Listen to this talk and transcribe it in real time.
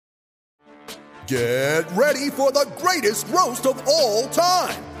Get ready for the greatest roast of all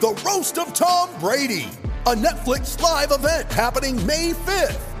time, the Roast of Tom Brady, a Netflix live event happening May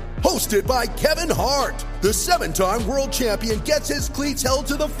 5th. Hosted by Kevin Hart, the 7-time world champion gets his cleats held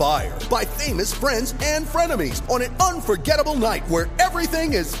to the fire by famous friends and frenemies on an unforgettable night where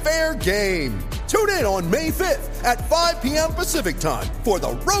everything is fair game. Tune in on May 5th at 5 p.m. Pacific time for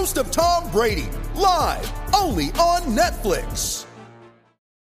the Roast of Tom Brady, live only on Netflix.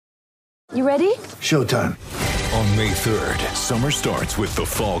 You ready? Showtime. On May 3rd, summer starts with The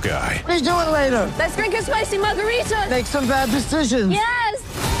Fall Guy. What are you doing later? Let's drink a spicy margarita. Make some bad decisions.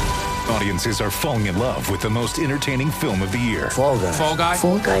 Yes! Audiences are falling in love with the most entertaining film of the year. Fall Guy. Fall Guy?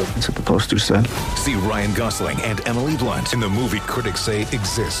 Fall guy. That's what the poster said. See Ryan Gosling and Emily Blunt in the movie critics say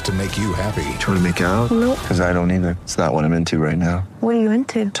exists to make you happy. Trying to make it out? Nope. Because I don't either. It's not what I'm into right now. What are you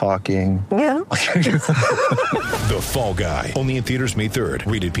into? Talking. Yeah. The Fall Guy. Only in theaters May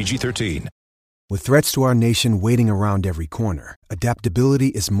 3rd. Rated PG-13. With threats to our nation waiting around every corner, adaptability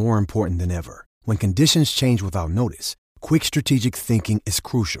is more important than ever. When conditions change without notice, quick strategic thinking is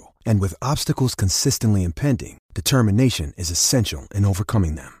crucial. And with obstacles consistently impending, determination is essential in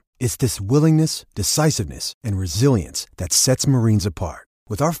overcoming them. It's this willingness, decisiveness, and resilience that sets Marines apart.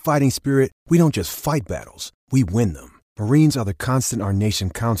 With our fighting spirit, we don't just fight battles, we win them. Marines are the constant our nation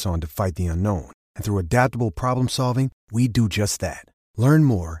counts on to fight the unknown. And through adaptable problem solving, we do just that. Learn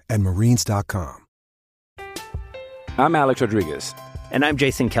more at marines.com. I'm Alex Rodriguez. And I'm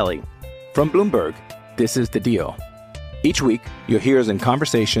Jason Kelly. From Bloomberg, this is The Deal. Each week, you'll hear us in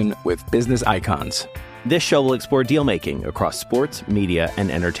conversation with business icons. This show will explore deal-making across sports, media, and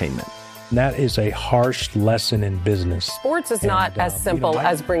entertainment. That is a harsh lesson in business. Sports is not as simple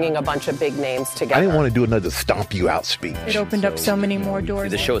as bringing a bunch of big names together. I didn't want to do another stomp you out speech. It opened up so many more doors.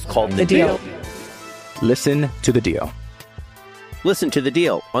 The show is called The Deal. Listen to The Deal. Listen to The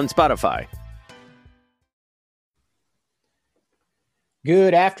Deal on Spotify.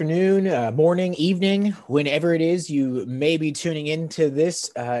 Good afternoon, morning, evening, whenever it is you may be tuning into this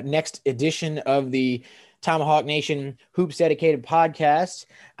next edition of the Tomahawk Nation Hoops Dedicated podcast.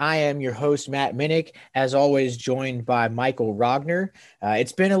 I am your host, Matt Minnick, as always, joined by Michael Rogner.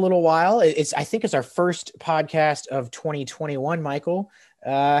 It's been a little while. I think it's our first podcast of 2021, Michael.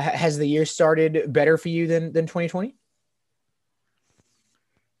 Has the year started better for you than 2020?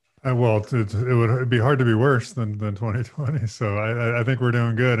 Well, it would be hard to be worse than 2020. So I think we're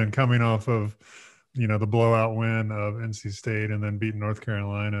doing good. And coming off of, the blowout win of NC State and then beating North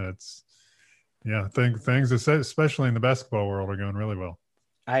Carolina, things, especially in the basketball world, are going really well.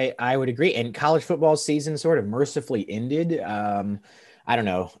 I would agree. And college football season sort of mercifully ended. I don't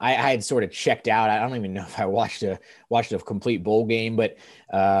know. I had sort of checked out. I don't even know if I watched a complete bowl game, but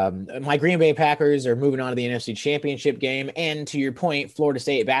my Green Bay Packers are moving on to the NFC Championship game. And to your point, Florida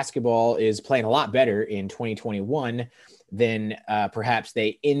State basketball is playing a lot better in 2021 than perhaps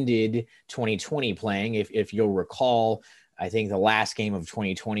they ended 2020 playing. If you'll recall, I think the last game of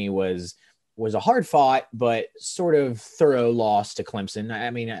 2020 was a hard fought, but sort of thorough loss to Clemson.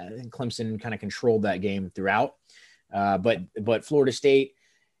 I think Clemson kind of controlled that game throughout. But Florida State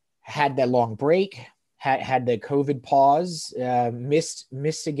had that long break, had the COVID pause,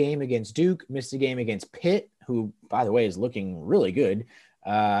 missed a game against Duke, missed a game against Pitt, who, by the way, is looking really good,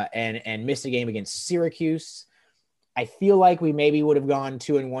 and missed a game against Syracuse. I feel like we maybe would have gone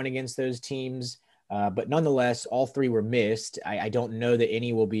 2-1 against those teams, but nonetheless, all three were missed. I don't know that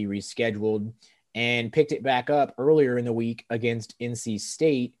any will be rescheduled, and picked it back up earlier in the week against NC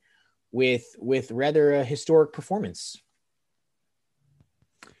State with rather a historic performance.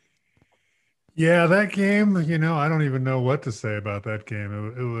 Yeah, that game, I don't even know what to say about that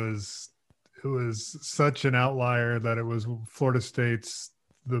game. It was such an outlier that it was Florida State's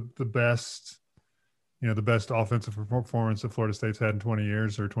the best, the best offensive performance that Florida State's had in 20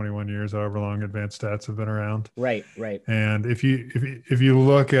 years or 21 years, however long advanced stats have been around. Right. And if you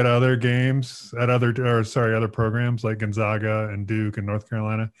look at other games, other programs like Gonzaga and Duke and North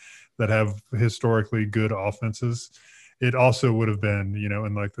Carolina that have historically good offenses, it also would have been,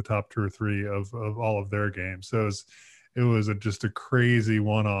 in like the top 2 or 3 of all of their games. So it was just a crazy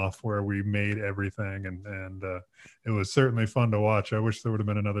one-off where we made everything, and it was certainly fun to watch. I wish there would have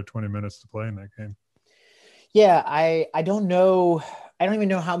been another 20 minutes to play in that game. Yeah, I don't know. I don't even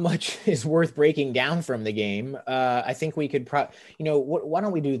know how much is worth breaking down from the game. I think we could why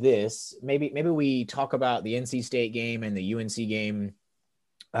don't we do this? Maybe we talk about the NC State game and the UNC game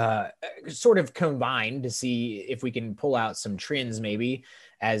sort of combined to see if we can pull out some trends maybe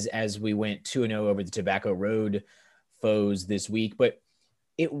as we went 2-0 over the Tobacco Road foes this week. But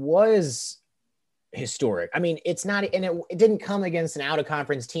it was historic. I mean, it's not, and it didn't come against an out of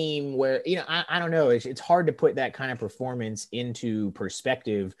conference team where, I don't know. It's hard to put that kind of performance into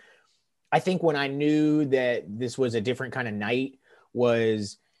perspective. I think when I knew that this was a different kind of night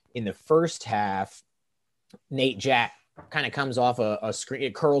was in the first half. Nate Jack kind of comes off a screen,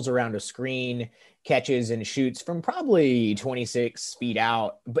 it curls around a screen, catches and shoots from probably 26 feet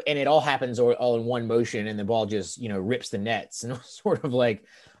out, and it all happens all in one motion, and the ball just, rips the nets. And it was sort of like,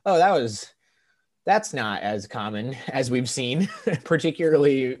 oh, that's not as common as we've seen,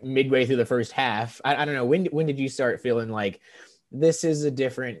 particularly midway through the first half. I don't know. When did you start feeling like this is a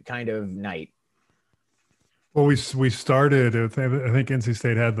different kind of night? Well, we started, I think NC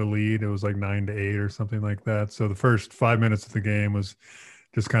State had the lead. It was like 9-8 or something like that. So the first 5 minutes of the game was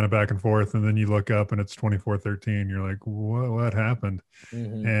just kind of back and forth. And then you look up and it's 24-13. You're like, what happened?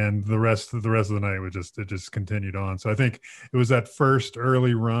 Mm-hmm. And the rest of the night it just continued on. So I think it was that first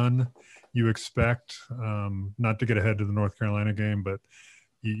early run you expect, not to get ahead to the North Carolina game, but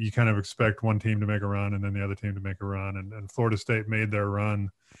you kind of expect one team to make a run and then the other team to make a run. And Florida State made their run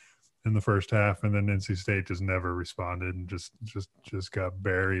in the first half, and then NC State just never responded and just got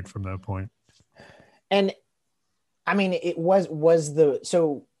buried from that point. And I mean, it was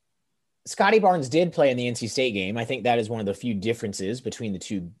so Scotty Barnes did play in the NC State game. I think that is one of the few differences between the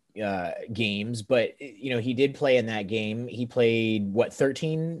two games, but he did play in that game. He played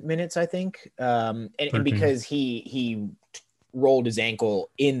 13 minutes, I think. And because he rolled his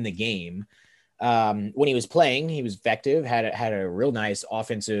ankle in the game, when he was playing, he was effective, had a real nice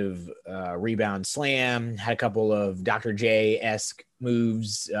offensive rebound slam, had a couple of Dr. J-esque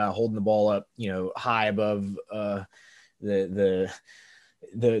moves, holding the ball up, high above the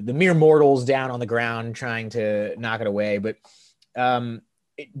mere mortals down on the ground, trying to knock it away. But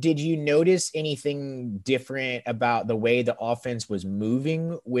did you notice anything different about the way the offense was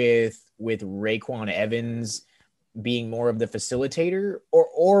moving with RayQuan Evans being more of the facilitator,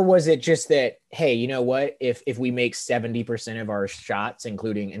 or was it just that, hey, you know what, if we make 70% of our shots, and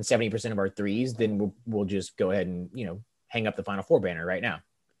 70% of our threes, then we'll just go ahead and, hang up the Final Four banner right now?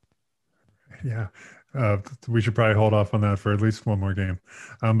 Yeah. We should probably hold off on that for at least one more game.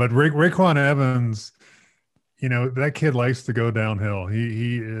 But RayQuan Evans, that kid likes to go downhill.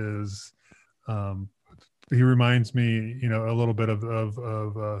 He is, he reminds me, a little bit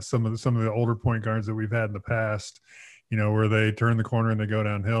of some of the older point guards that we've had in the past, where they turn the corner and they go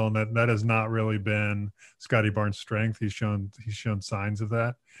downhill, and that has not really been Scotty Barnes' strength. He's shown signs of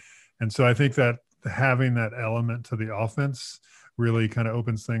that, and so I think that having that element to the offense really kind of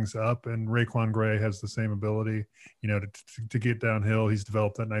opens things up. And RayQuan Gray has the same ability, to get downhill. He's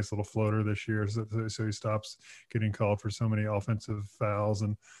developed that nice little floater this year, so he stops getting called for so many offensive fouls,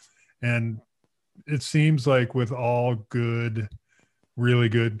 and it seems like with all good, really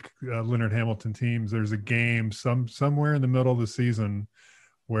good Leonard Hamilton teams, there's a game somewhere in the middle of the season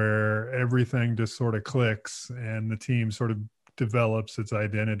where everything just sort of clicks and the team sort of develops its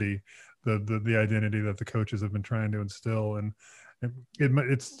identity, the identity that the coaches have been trying to instill. And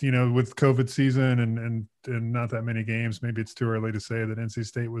it's with COVID season and not that many games, maybe it's too early to say that NC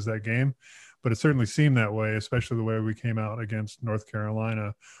State was that game, but it certainly seemed that way, especially the way we came out against North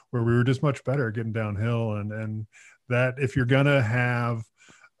Carolina, where we were just much better at getting downhill. And that if you're going to have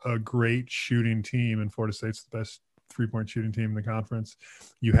a great shooting team, and Florida State's the best three-point shooting team in the conference,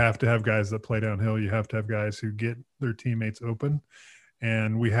 you have to have guys that play downhill. You have to have guys who get their teammates open.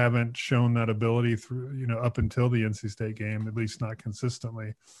 And we haven't shown that ability through, up until the NC State game, at least not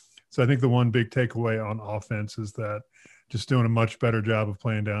consistently. So I think the one big takeaway on offense is that just doing a much better job of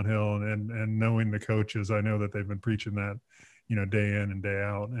playing downhill and knowing the coaches. I know that they've been preaching that, day in and day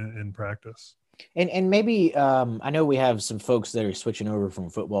out in practice. And maybe I know we have some folks that are switching over from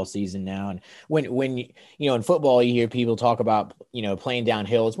football season now. And when in football, you hear people talk about, playing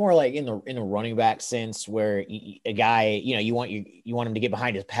downhill. It's more like in the running back sense, where a guy, you want him to get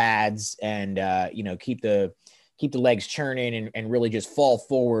behind his pads and, keep the legs churning and really just fall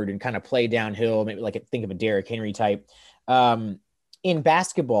forward and kind of play downhill. Maybe think of a Derrick Henry type. In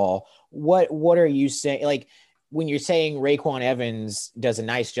basketball, what are you saying? Like, when you're saying RayQuan Evans does a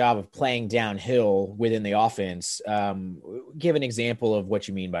nice job of playing downhill within the offense, give an example of what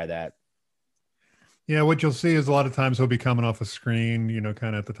you mean by that. Yeah, what you'll see is a lot of times he'll be coming off a screen,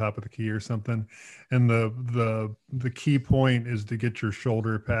 kind of at the top of the key or something. And the key point is to get your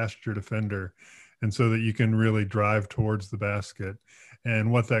shoulder past your defender, and so that you can really drive towards the basket.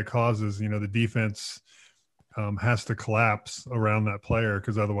 And what that causes, the defense has to collapse around that player,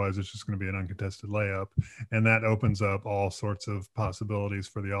 because otherwise it's just going to be an uncontested layup, and that opens up all sorts of possibilities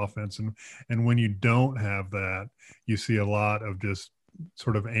for the offense. And when you don't have that, you see a lot of just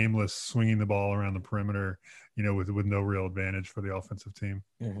sort of aimless swinging the ball around the perimeter, with no real advantage for the offensive team.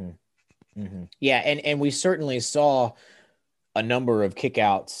 Mm-hmm. Mm-hmm. Yeah. And we certainly saw a number of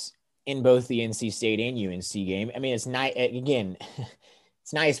kickouts in both the NC State and UNC game. I mean, it's nice. Again,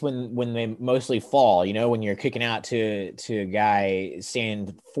 it's nice when they mostly fall, when you're kicking out to a guy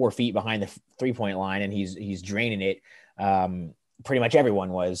standing 4 feet behind the 3-point line and he's draining it. Pretty much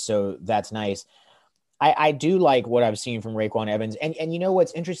everyone was. So that's nice. I do like what I've seen from RaeQuan Evans. And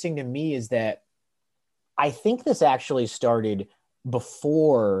what's interesting to me is that I think this actually started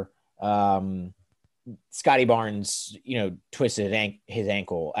before Scotty Barnes, twisted his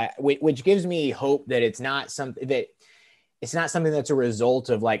ankle, which gives me hope that it's not something that's a result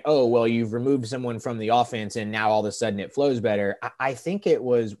of like, oh, well, you've removed someone from the offense and now all of a sudden it flows better. I think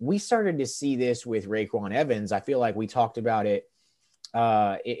we started to see this with RaeQuan Evans. I feel like we talked about it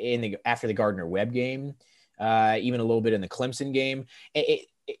after the Gardner-Webb game, even a little bit in the Clemson game.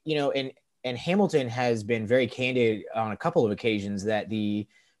 And Hamilton has been very candid on a couple of occasions that the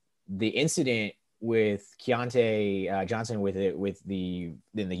incident with Keontae Johnson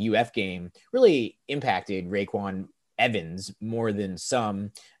in the UF game really impacted RaeQuan Evans more than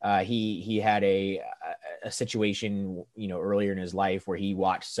some. He had a situation, earlier in his life where he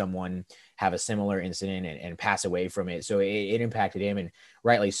watched someone have a similar incident and pass away from it. So it impacted him, and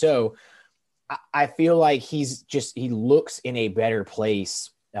rightly so. I feel like he looks in a better place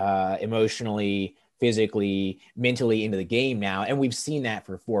emotionally, physically, mentally into the game now. And we've seen that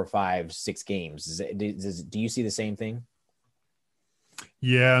for 4, 5, 6 games. Do you see the same thing?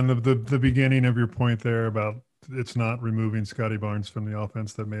 Yeah. And the beginning of your point there about it's not removing Scotty Barnes from the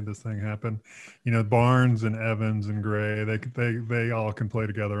offense that made this thing happen. Barnes and Evans and Gray, they all can play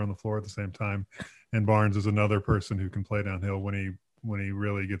together on the floor at the same time. And Barnes is another person who can play downhill when he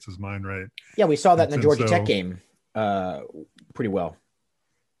really gets his mind right. Yeah. We saw that in the Georgia Tech game pretty well.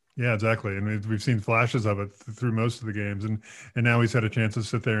 Yeah, exactly. And we've seen flashes of it through most of the games, and now he's had a chance to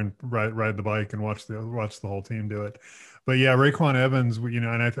sit there and ride the bike and watch the whole team do it. But yeah, RaeQuan Evans, and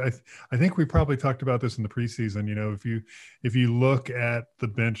I think we probably talked about this in the preseason. If you look at the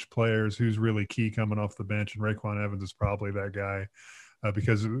bench players, who's really key coming off the bench, and RaeQuan Evans is probably that guy,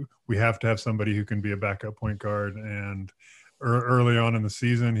 because we have to have somebody who can be a backup point guard. And early on in the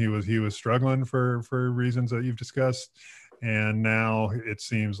season, he was struggling for reasons that you've discussed. And now it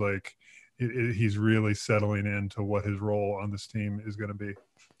seems like he's really settling into what his role on this team is going to be.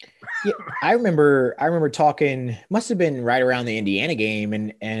 Yeah, I remember talking, must have been right around the Indiana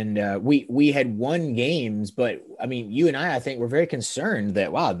game, and we had won games, but I mean, you and I think we're very concerned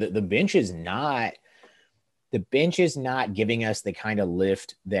that the bench is not giving us the kind of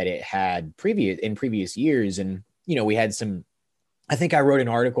lift that it had in previous years. And we had some. I think I wrote an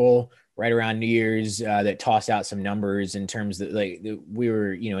article right around New Year's that tossed out some numbers in terms that we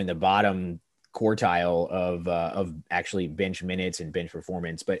were, in the bottom quartile of actually bench minutes and bench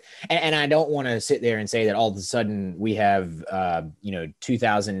performance. But, and I don't want to sit there and say that all of a sudden we have,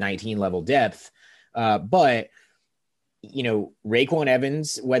 2019 level depth. But, RaeQuan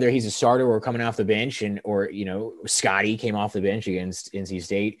Evans, whether he's a starter or coming off the bench or Scotty came off the bench against NC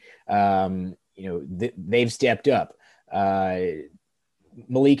State, they've stepped up.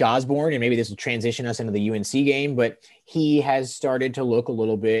 Malik Osborne, and maybe this will transition us into the UNC game, but he has started to look a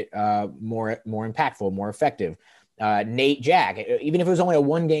little bit more impactful, more effective. Nate Jack, even if it was only a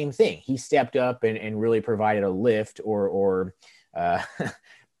 1-game thing, he stepped up and really provided a lift or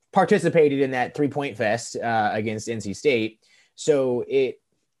participated in that 3-point fest against NC State. So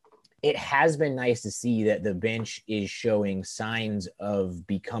it has been nice to see that the bench is showing signs of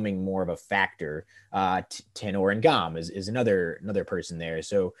becoming more of a factor. Tenor and Gom is another person there.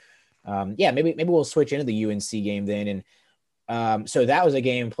 So maybe we'll switch into the UNC game then. And so that was a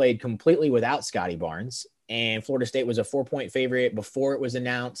game played completely without Scotty Barnes, and Florida State was a 4-point favorite before it was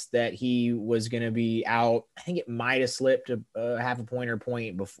announced that he was going to be out. I think it might've slipped a half a point or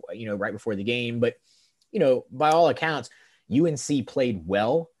point before, right before the game, but by all accounts, UNC played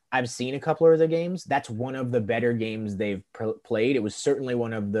well. I've seen a couple of the games. That's one of the better games they've played. It was certainly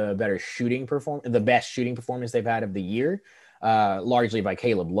one of the the best shooting performance they've had of the year, largely by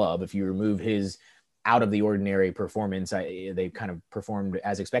Caleb Love. If you remove his out of the ordinary performance, they kind of performed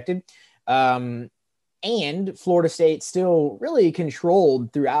as expected. And Florida State still really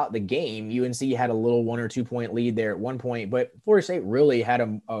controlled throughout the game. UNC had a little 1 or 2 point lead there at one point, but Florida State really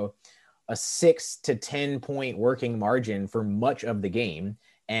had a 6 to 10 point working margin for much of the game.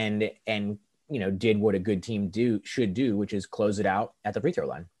 And did what a good team should do, which is close it out at the free throw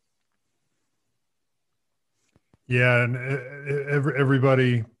line. Yeah, and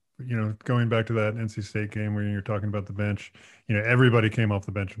everybody going back to that NC State game where you're talking about the bench, everybody came off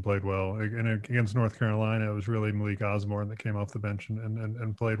the bench and played well. And against North Carolina, it was really Malik Osborne that came off the bench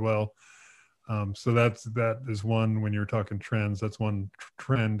and played well. So that is one, when you're talking trends, that's one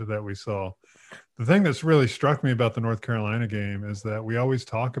trend that we saw. The thing that's really struck me about the North Carolina game is that we always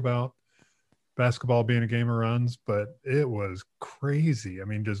talk about basketball being a game of runs, but it was crazy. I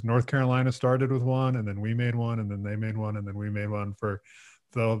mean, just North Carolina started with one, and then we made one, and then they made one, and then we made one for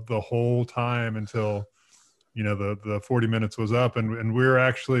the whole time until the 40 minutes was up, and we were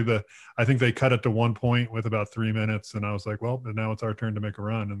actually I think they cut it to 1 point with about 3 minutes, and I was like, well, now it's our turn to make a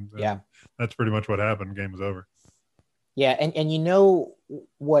run, and that's pretty much what happened. Game was over. Yeah, and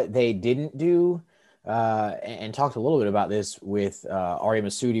what they didn't do, and talked a little bit about this with Ari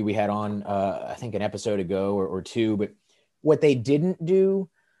Masudi we had on I think an episode ago or two, but what they didn't do,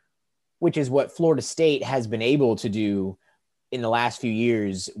 which is what Florida State has been able to do in the last few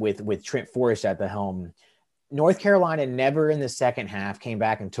years with Trent Forrest at the helm, North Carolina never in the second half came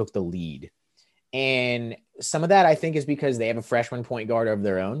back and took the lead. And some of that, I think, is because they have a freshman point guard of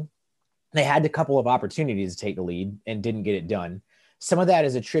their own. They had a couple of opportunities to take the lead and didn't get it done. Some of that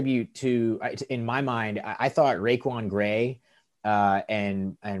is a tribute to, in my mind, I thought Raekwon Gray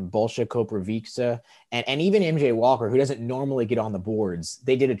and Bolsha Koprivica and even MJ Walker, who doesn't normally get on the boards,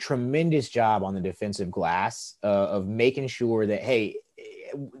 they did a tremendous job on the defensive glass of making sure that, hey,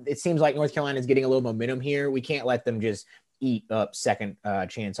 it seems like North Carolina is getting a little momentum here. We can't let them just eat up second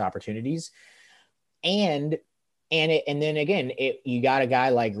chance opportunities. And then again, you got a guy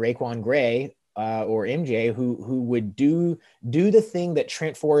like Raekwon Gray or MJ who would do the thing that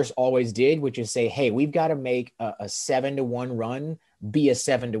Trent Forrest always did, which is say, hey, we've got to make a 7-1 run be a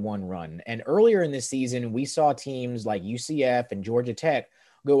 7-1 run. And earlier in this season, we saw teams like UCF and Georgia Tech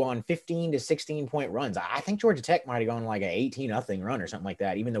go on 15 to 16 point runs. I think Georgia Tech might have gone like an 18-0 run or something like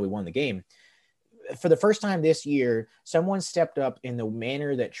that, even though we won the game. For the first time this year, someone stepped up in the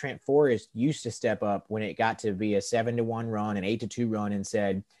manner that Trent Forrest used to step up when it got to be a 7-1 run, an 8-2 run, and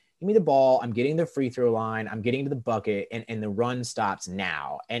said, give me the ball. I'm getting the free throw line. I'm getting to the bucket, and the run stops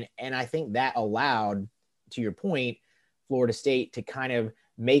now. And I think that allowed, to your point, Florida State to kind of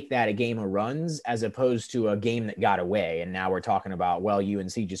make that a game of runs as opposed to a game that got away. And now we're talking about, well,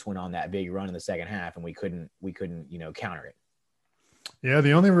 UNC just went on that big run in the second half and we couldn't, counter it. Yeah.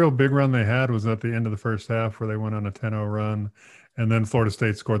 The only real big run they had was at the end of the first half where they went on a 10-0 run, and then Florida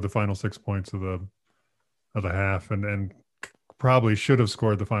State scored the final 6 points of the half and probably should have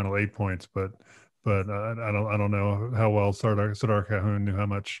scored the final 8 points, but I don't know how well Sardar Calhoun knew how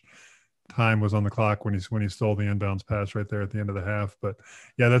much time was on the clock when he stole the inbounds pass right there at the end of the half. But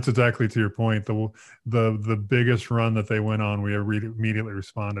yeah, that's exactly to your point. The biggest run that they went on, we immediately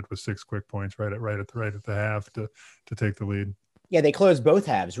responded with 6 quick points right at the half to take the lead. Yeah, they closed both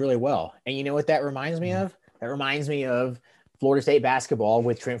halves really well. And you know what that reminds me of? That reminds me of Florida State basketball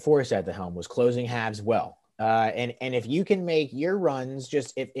with Trent Forrest at the helm, was closing halves well. And if you can make your runs,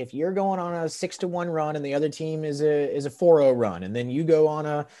 just if you're going on a 6-1 run and the other team is a 4-0 run, and then you go on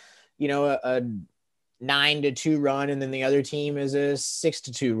a 9-2 run, and then the other team is a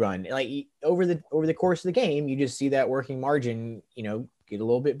 6-2 run. Like over the course of the game, you just see that working margin, get a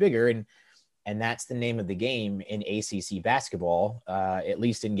little bit bigger, and that's the name of the game in ACC basketball. At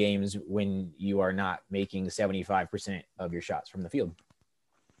least in games when you are not making 75% of your shots from the field.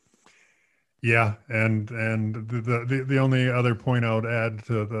 Yeah, and the only other point I would add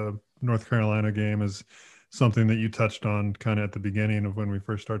to the North Carolina game is something that you touched on kind of at the beginning of when we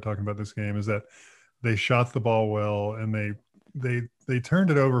first started talking about this game, is that they shot the ball well, and they turned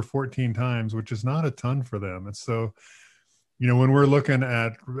it over 14 times, which is not a ton for them. And so, when we're looking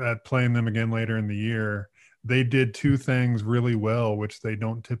at playing them again later in the year, they did 2 things really well, which they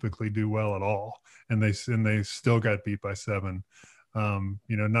don't typically do well at all. And they still got beat by 7.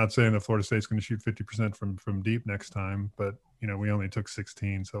 Not saying that Florida State's going to shoot 50% from deep next time, but we only took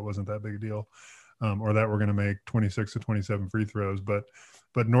 16, so it wasn't that big a deal. Or that we're going to make 26 to 27 free throws. But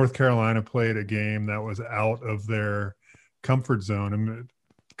North Carolina played a game that was out of their comfort zone, and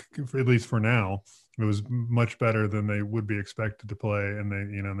at least for now, it was much better than they would be expected to play, and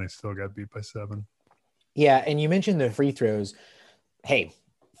they still got beat by 7. Yeah, and you mentioned the free throws. Hey,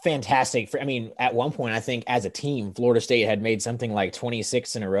 fantastic. At one point, I think as a team, Florida State had made something like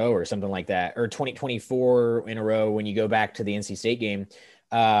 26 in a row or something like that, or 24 in a row when you go back to the NC State game.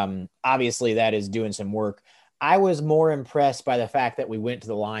 Obviously, that is doing some work. I was more impressed by the fact that we went to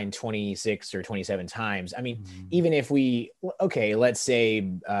the line 26 or 27 times. Even if let's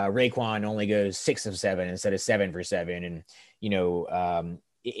say Raekwon only goes 6 of 7 instead of 7 for 7, and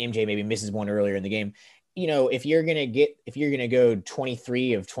MJ maybe misses one earlier in the game. if you're going to go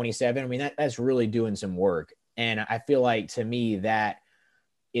 23 of 27, I mean, that's really doing some work. And I feel like, to me, that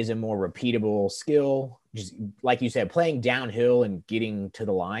is a more repeatable skill. Just like you said, playing downhill and getting to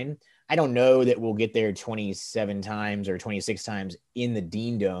the line. I don't know that we'll get there 27 times or 26 times in the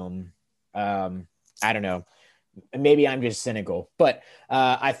Dean Dome. I don't know. Maybe I'm just cynical, but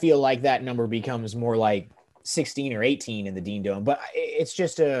I feel like that number becomes more like 16 or 18 in the Dean Dome. But it's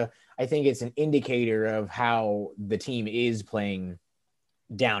just I think it's an indicator of how the team is playing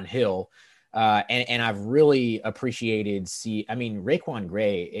downhill. And I've really appreciated Raekwon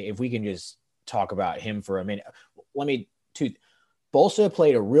Gray, if we can just talk about him for a minute. Bolsa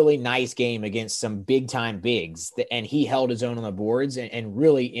played a really nice game against some big time bigs, and he held his own on the boards and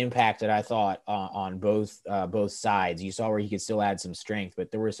really impacted, I thought, on both sides. You saw where he could still add some strength, but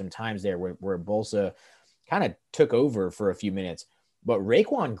there were some times there where Bolsa kind of took over for a few minutes. But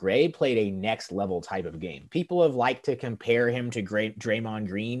Raekwon Gray played a next level type of game. People have liked to compare him to Draymond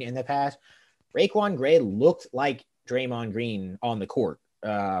Green in the past. Raekwon Gray looked like Draymond Green on the court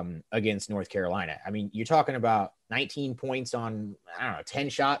against North Carolina. I mean, you're talking about 19 points on, 10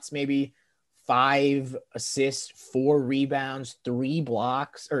 shots, maybe 5 assists, 4 rebounds, 3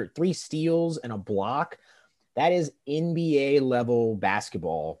 blocks, or 3 steals and a block. That is NBA level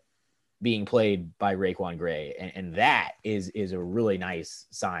basketball being played by Raekwon Gray. And that is a really nice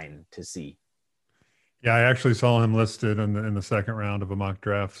sign to see. Yeah, I actually saw him listed in the second round of a mock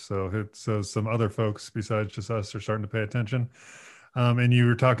draft. So some other folks besides just us are starting to pay attention. And you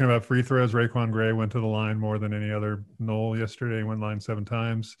were talking about free throws. Raekwon Gray went to the line more than any other Knoll yesterday. He went line 7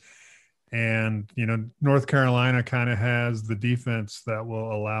 times. And, North Carolina kind of has the defense that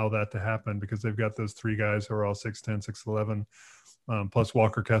will allow that to happen because they've got those 3 guys who are all 6'10", 6'11". Plus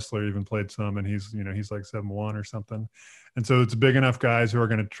Walker Kessler even played some, and he's like 7'1" or something. And so it's big enough guys who are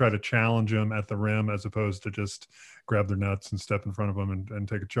going to try to challenge him at the rim as opposed to just grab their nuts and step in front of him and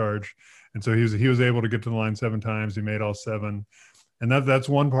take a charge. And so he was able to get to the line 7 times. He made all 7. And that's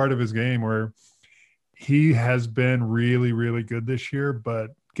one part of his game where he has been really, really good this year,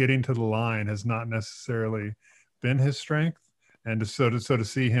 but getting to the line has not necessarily been his strength. And to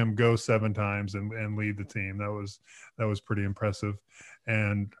see him go 7 times and lead the team, that was pretty impressive.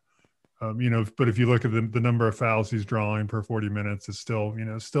 And but if you look at the number of fouls he's drawing per 40 minutes, it's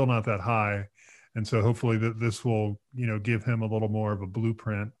still not that high. And so hopefully this will give him a little more of a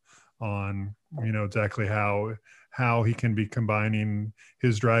blueprint on exactly how he can be combining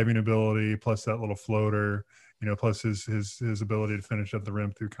his driving ability plus that little floater, plus his ability to finish at the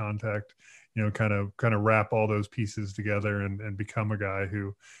rim through contact. Kind of wrap all those pieces together and become a guy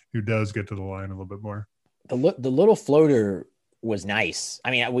who does get to the line a little bit more. The little floater was nice. I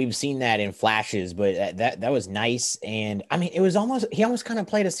mean, we've seen that in flashes, but that was nice. And I mean, he almost kind of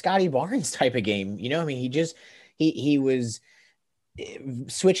played a Scotty Barnes type of game. I mean, he was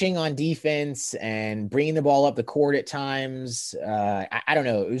switching on defense and bringing the ball up the court at times. I don't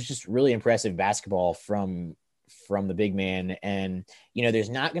know. It was just really impressive basketball from the big man. And, there's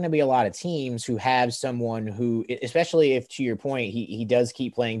not going to be a lot of teams who have someone who, especially if, to your point, he does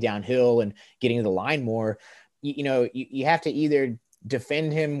keep playing downhill and getting to the line more, you have to either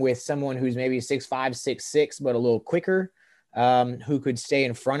defend him with someone who's maybe 6'5", 6'6", but a little quicker, who could stay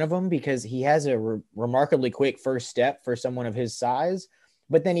in front of him because he has a remarkably quick first step for someone of his size,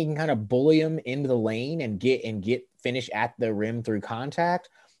 but then he can kind of bully him into the lane and get finish at the rim through contact.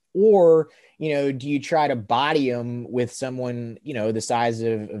 Or, do you try to body him with someone, the size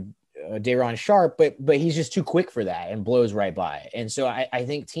of Day'Ron Sharpe, but he's just too quick for that and blows right by. And so I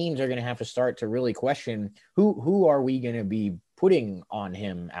think teams are going to have to start to really question who are we going to be putting on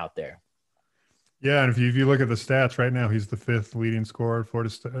him out there. Yeah, and if you look at the stats right now, he's the 5th leading scorer at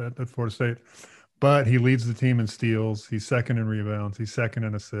Florida State, but he leads the team in steals. He's 2nd in rebounds. He's 2nd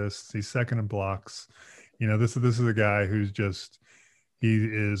in assists. He's 2nd in blocks. This is a guy who's just. He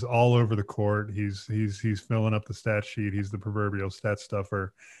is all over the court. He's filling up the stat sheet. He's the proverbial stat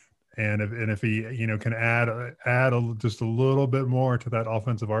stuffer. And if he can add just a little bit more to that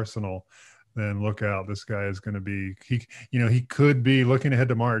offensive arsenal, then look out. This guy is going to be he could be looking ahead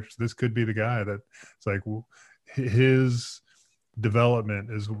to March. This could be the guy that it's like his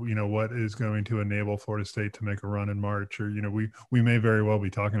development is what is going to enable Florida State to make a run in March, or we may very well be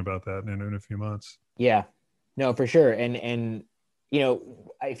talking about that in a few months. Yeah, no, for sure. And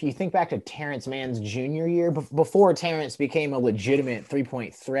if you think back to Terrence Mann's junior year, before Terrence became a legitimate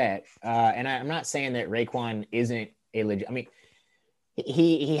 3-point threat, and I'm not saying that Raekwon isn't a legit. I mean,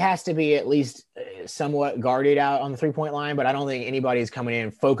 he has to be at least somewhat guarded out on the 3-point line, but I don't think anybody's coming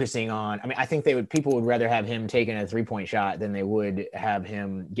in focusing on. I mean, I think people would rather have him taking a 3-point shot than they would have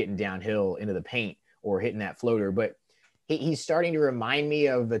him getting downhill into the paint or hitting that floater. But he's starting to remind me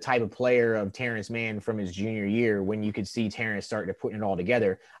of the type of player of Terrence Mann from his junior year, when you could see Terrence starting to put it all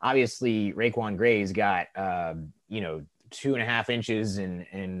together. Obviously, Raekwon Gray's got 2.5 inches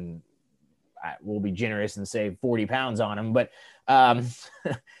and I will be generous and say 40 pounds on him, but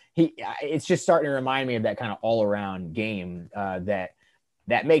it's just starting to remind me of that kind of all around game that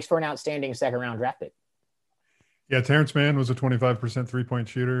makes for an outstanding second round draft pick. Yeah, Terrence Mann was a 25% 3-point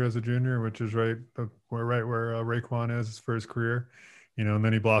shooter as a junior, which is right where Raekwon is for his career, and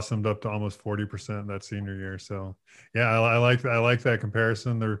then he blossomed up to almost 40% that senior year. So yeah, I like that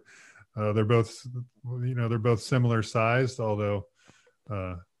comparison. They're both, they're both similar sized, although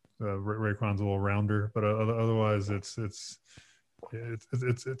Raekwon's a little rounder, but otherwise it's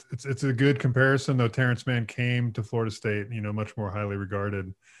a good comparison. Though Terrence Mann came to Florida State, much more highly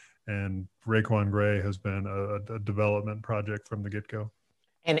regarded, and Raekwon Gray has been a development project from the get-go.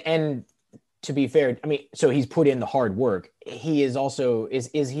 And to be fair, I mean, so he's put in the hard work. He is also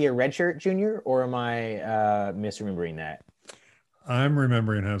is he a redshirt junior, or am I misremembering that? I'm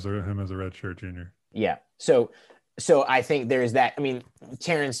remembering him as a redshirt junior. Yeah. So I think there's that. I mean,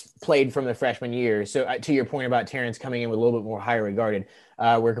 Terrence played from the freshman year. So to your point about Terrence coming in with a little bit more higher regarded,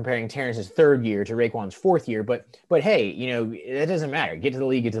 we're comparing Terrence's third year to Raekwon's fourth year. But hey, that doesn't matter. Get to the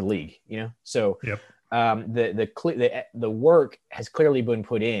league. So yep. The work has clearly been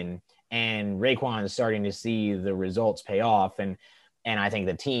put in, and Raekwon is starting to see the results pay off. And I think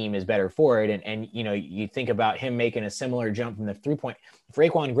the team is better for it. And you think about him making a similar jump from the 3-point. If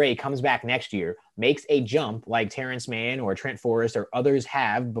Raekwon Gray comes back next year, makes a jump like Terrence Mann or Trent Forrest or others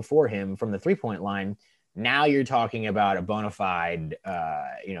have before him from the 3-point line, now you're talking about a bona fide,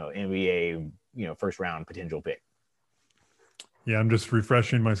 NBA, first round potential pick. Yeah, I'm just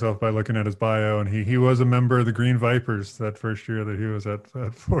refreshing myself by looking at his bio, and he was a member of the Green Vipers that first year that he was at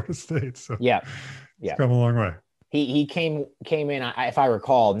Florida State. So yeah, it's come a long way. He came in, if I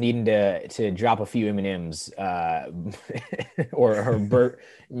recall, needing to drop a few M&Ms or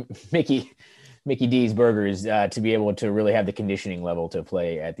Mickey D's burgers to be able to really have the conditioning level to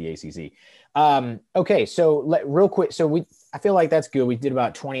play at the ACC. Okay, so real quick, so I feel like that's good. We did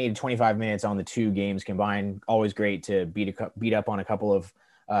about 20 to 25 minutes on the two games combined. Always great to beat up on a couple of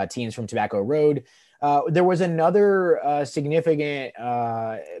teams from Tobacco Road. There was another significant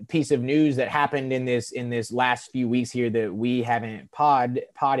piece of news that happened in this last few weeks here that we haven't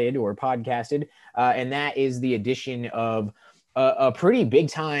podded or podcasted, and that is the addition of a pretty big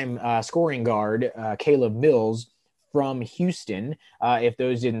time scoring guard, Caleb Mills from Houston. If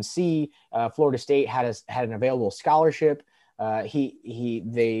those didn't see, Florida State had an available scholarship.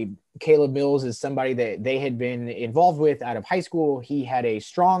 Caleb Mills is somebody that they had been involved with out of high school. He had a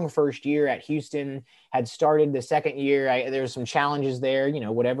strong first year at Houston, had started the second year. There was some challenges there,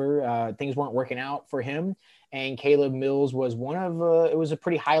 things weren't working out for him. And Caleb Mills was it was a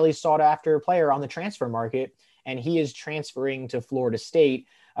pretty highly sought after player on the transfer market. And he is transferring to Florida State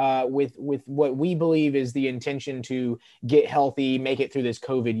with what we believe is the intention to get healthy, make it through this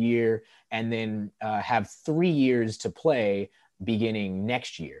COVID year, and then have 3 years to play beginning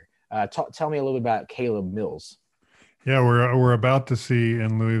next year. Tell me a little bit about Caleb Mills. Yeah, we're about to see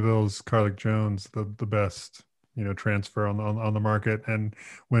in Louisville's Carlick Jones the best transfer on the market, and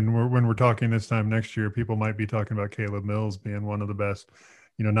when we're talking this time next year, people might be talking about Caleb Mills being one of the best.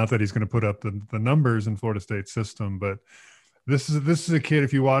 Not that he's going to put up the numbers in Florida State system, but this is a kid.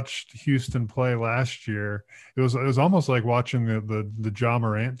 If you watched Houston play last year, it was almost like watching the Ja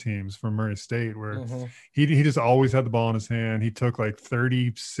Morant teams from Murray State, where he just always had the ball in his hand. He took like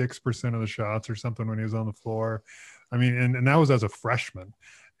 36% of the shots or something when he was on the floor. I mean, and that was as a freshman.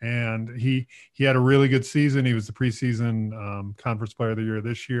 And he had a really good season. He was the preseason conference player of the year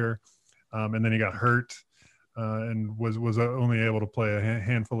this year, and then he got hurt. And was only able to play a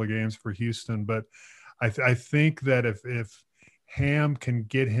handful of games for Houston. But I think that if Ham can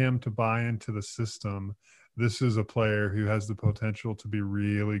get him to buy into the system, this is a player who has the potential to be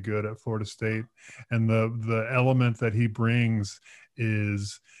really good at Florida State. And the element that he brings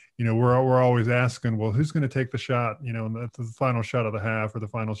is, we're always asking, well, who's going to take the shot, the final shot of the half or the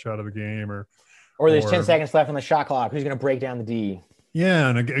final shot of the game, or there's 10 seconds left on the shot clock. Who's going to break down the D? Yeah,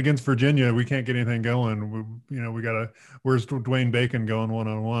 and against Virginia, we can't get anything going. Where's Dwayne Bacon going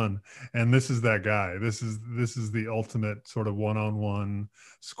one-on-one? And this is that guy. This is the ultimate sort of one-on-one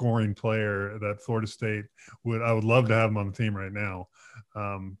scoring player that Florida State I would love to have him on the team right now.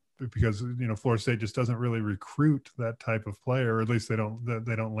 Because Florida State just doesn't really recruit that type of player, or at least they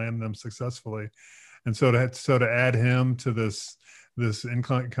don't land them successfully. And so to add him to this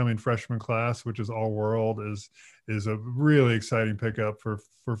incoming freshman class, which is all world, is is a really exciting pickup for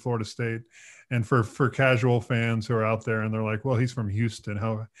Florida State. And for casual fans who are out there and they're like, well, he's from Houston.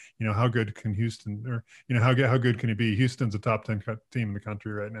 How good can Houston, or, how good can he be? Houston's a top 10 team in the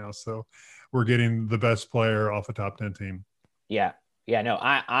country right now. So we're getting the best player off a top 10 team. Yeah. Yeah, no,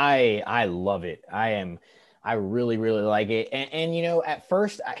 I love it. I really, really like it. And at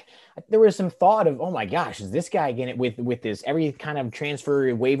first there was some thought of, oh my gosh, is this guy getting it with this every kind of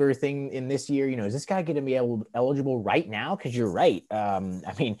transfer waiver thing in this year? Is this guy going to be eligible right now? Because you're right.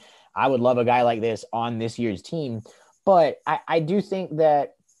 I would love a guy like this on this year's team, but I do think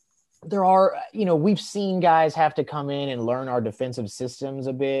that there are, we've seen guys have to come in and learn our defensive systems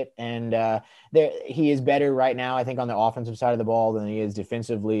a bit. And he is better right now, I think, on the offensive side of the ball than he is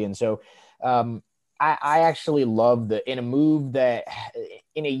defensively. And so I actually love in a move that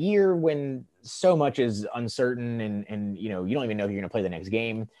in a year when so much is uncertain and you don't even know if you're going to play the next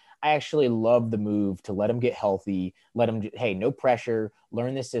game, I actually love the move to let him get healthy, let him, hey, no pressure,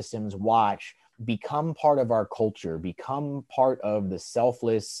 learn the systems, watch, become part of our culture, become part of the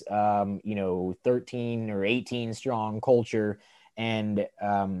selfless, 13 or 18 strong culture, and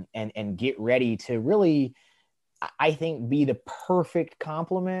get ready to really, I think, be the perfect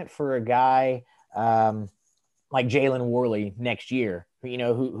complement for a guy like Jalen Worley next year,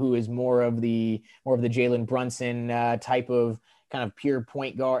 who is more of the Jalen Brunson type of kind of pure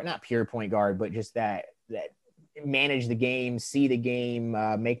point guard, not pure point guard, but just that manage the game, see the game,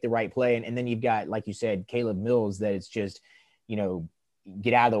 make the right play. And then you've got, like you said, Caleb Mills, that it's just,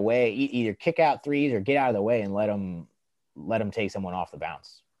 get out of the way, either kick out threes or get out of the way and let them take someone off the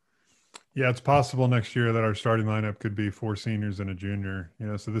bounce. Yeah, it's possible next year that our starting lineup could be 4 seniors and a junior.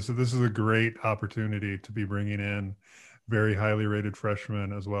 So this is a great opportunity to be bringing in very highly rated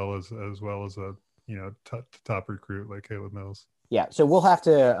freshmen as well as a top recruit like Caleb Mills. Yeah, so we'll have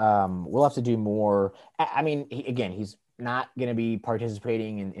to do more. Again, he's not going to be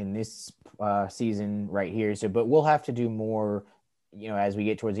participating in this season right here. So, but we'll have to do more, as we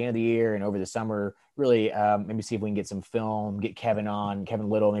get towards the end of the year and over the summer. Really, maybe see if we can get some film, get Kevin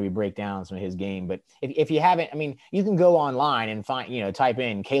Little, maybe break down some of his game. But if you haven't, you can go online and find, type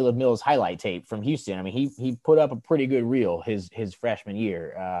in Caleb Mills highlight tape from Houston. He put up a pretty good reel his freshman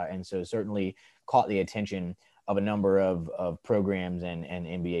year, and so certainly caught the attention of a number of programs and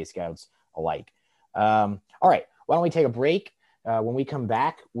NBA scouts alike. All right, why don't we take a break? When we come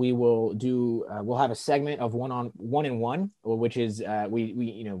back, we will we'll have a segment of one and one, which is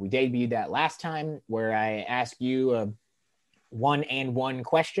we debuted that last time, where I ask you a 1-and-1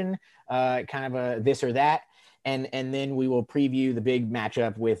 question, kind of a this or that, and then we will preview the big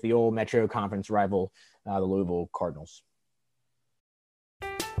matchup with the old Metro Conference rival, the Louisville Cardinals.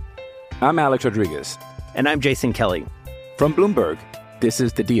 I'm Alex Rodriguez. And I'm Jason Kelly. From Bloomberg, this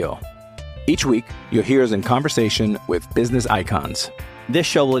is The Deal. Each week, you'll hear us in conversation with business icons. This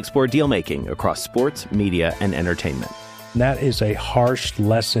show will explore deal-making across sports, media, and entertainment. And that is a harsh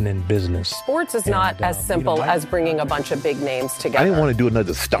lesson in business. Sports is not as simple as bringing a bunch of big names together. I didn't want to do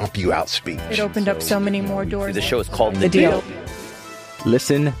another stomp you out speech. It opened up so many more doors. The show is called The Deal.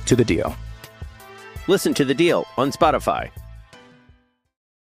 Listen to The Deal. Listen to The Deal on Spotify.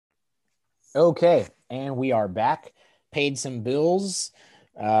 Okay, and we are back. Paid some bills,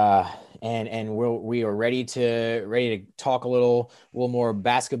 and we are ready to talk a little more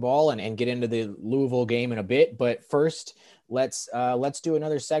basketball and get into the Louisville game in a bit. But first, let's do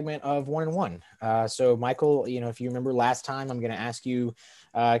another segment of 1-and-1. So Michael, if you remember last time, I'm going to ask you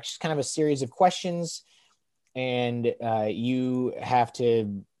just kind of a series of questions, and you have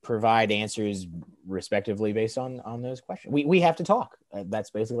to provide answers respectively based on those questions. We have to talk. That's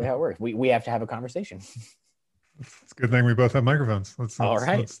basically how it works. We have to have a conversation. It's a good thing we both have microphones. Let's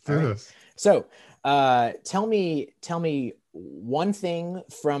do this. So tell me one thing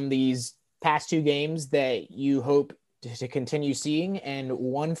from these past 2 games that you hope to continue seeing, and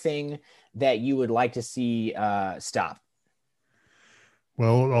one thing that you would like to see stop.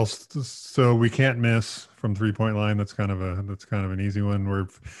 Well, so we can't miss from 3-point line. That's kind of an easy one.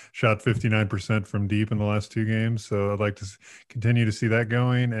 We've shot 59% from deep in the last 2 games. So I'd like to continue to see that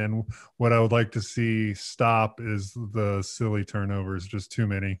going. And what I would like to see stop is the silly turnovers, just too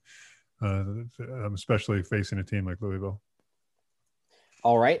many, especially facing a team like Louisville.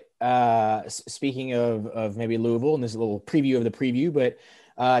 All right. Speaking of maybe Louisville, and this is a little preview of the preview,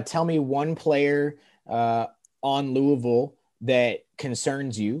 but tell me one player on Louisville that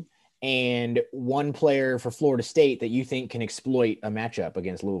concerns you, and one player for Florida State that you think can exploit a matchup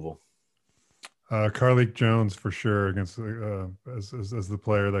against Louisville. Carlik Jones for sure against as the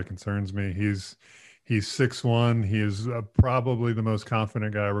player that concerns me. He's 6'1". He is probably the most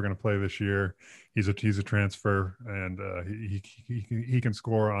confident guy we're going to play this year. He's a transfer, and he can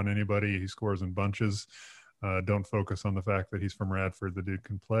score on anybody. He scores in bunches. Don't focus on the fact that he's from Radford. The dude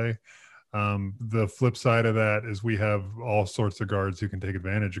can play. The flip side of that is we have all sorts of guards who can take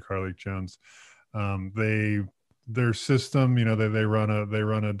advantage of Carlik Jones. Their system, they run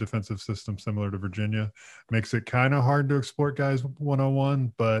a defensive system similar to Virginia. Makes it kind of hard to exploit guys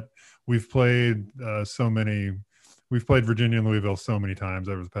one-on-one, but we've played Virginia and Louisville so many times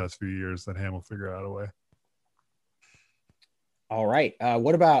over the past few years that Ham will figure out a way. All right.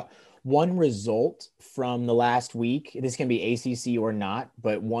 What about one result from the last week? This can be ACC or not,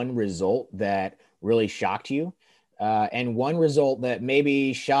 but one result that really shocked you. And one result that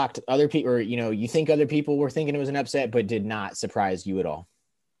maybe shocked other people, or, you think other people were thinking it was an upset, but did not surprise you at all.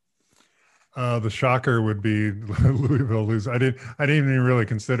 The shocker would be Louisville lose. I didn't even really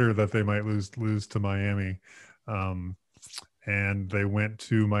consider that they might lose to Miami. And they went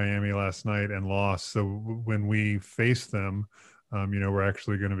to Miami last night and lost. So when we face them, we're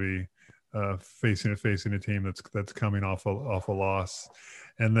actually going to be facing a team that's coming off a loss.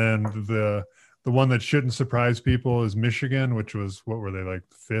 And then the one that shouldn't surprise people is Michigan, which was, what were they, like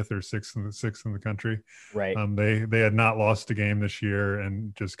fifth or sixth in the country? Right. They had not lost a game this year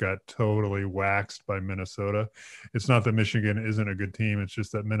and just got totally waxed by Minnesota. It's not that Michigan isn't a good team. It's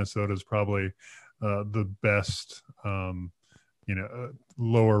just that Minnesota is probably the best, lower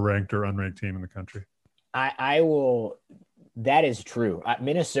ranked or unranked team in the country. I will. That is true.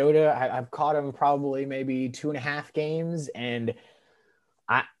 Minnesota, I've caught them probably maybe 2.5 games, and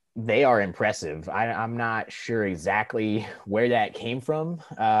they are impressive. I'm not sure exactly where that came from.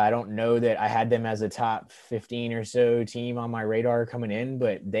 I don't know that I had them as a top 15 or so team on my radar coming in,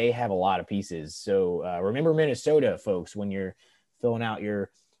 but they have a lot of pieces. So remember Minnesota, folks, when you're filling out your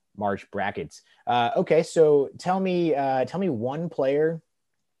March brackets. Okay, so tell me one player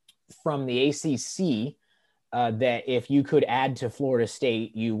from the ACC that if you could add to Florida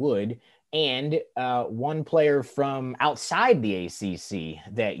State, you would. And one player from outside the ACC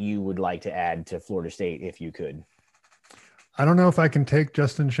that you would like to add to Florida State if you could. I don't know if I can take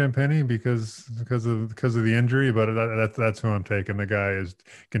Justin Champagnie because of the injury, but that's who I'm taking. The guy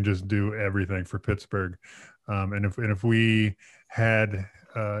can just do everything for Pittsburgh, and if we had,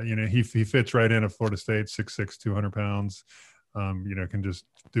 he fits right in at Florida State, 6'6", 200 pounds. Can just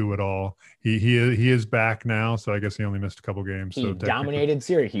do it all. He is back now, so I guess he only missed a couple games. He dominated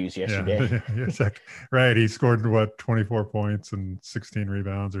Syracuse yesterday. Yeah, exactly. Right. He scored 24 points and 16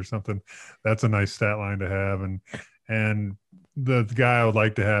 rebounds or something. That's a nice stat line to have. And the guy I would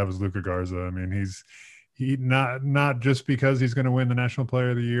like to have is Luka Garza. I mean, he's not just because he's going to win the National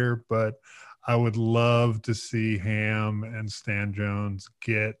Player of the Year, but I would love to see Ham and Stan Jones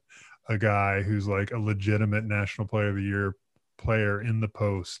get a guy who's like a legitimate National Player of the Year player in the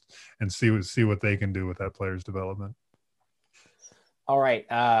post and see what they can do with that player's development. All right.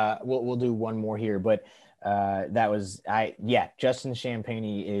 We'll do one more here, but Justin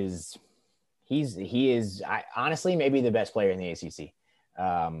Champagnie is honestly maybe the best player in the ACC.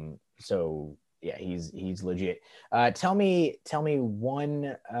 So yeah, he's legit. Tell me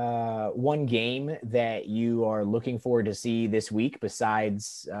one game that you are looking forward to see this week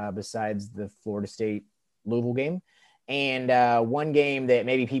besides the Florida State Louisville game, and one game that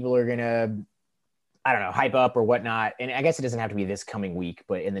maybe people are gonna, I don't know, hype up or whatnot. And I guess it doesn't have to be this coming week,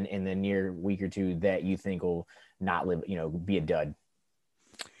 but in the near week or two that you think will not live, be a dud.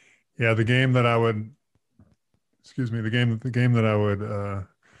 Yeah, the game that I would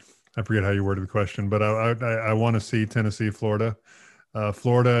I forget how you worded the question, but I want to see Tennessee, Florida.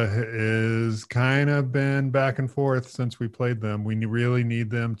 Florida has kind of been back and forth since we played them. We really need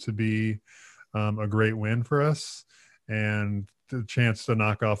them to be a great win for us, and the chance to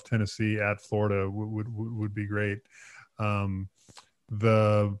knock off Tennessee at Florida would be great. The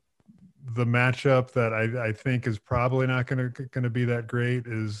matchup that I think is probably not going to be that great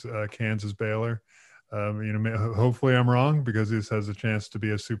is Kansas Baylor. Hopefully I'm wrong, because this has a chance to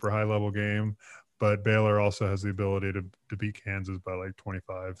be a super high level game, but Baylor also has the ability to beat Kansas by like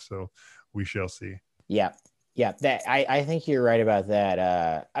 25. So we shall see. Yeah. That I think you're right about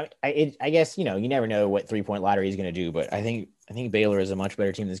that. I guess, you never know what 3-point lottery is going to do, but I think Baylor is a much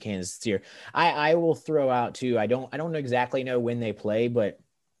better team than Kansas this year. I will throw out too. I don't exactly know when they play, but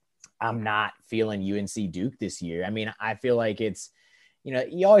I'm not feeling UNC Duke this year. I mean, I feel like it's,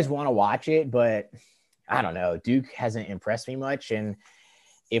 you always want to watch it, but I don't know. Duke hasn't impressed me much. And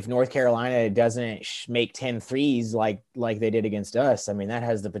if North Carolina doesn't make 10 threes like they did against us, I mean, that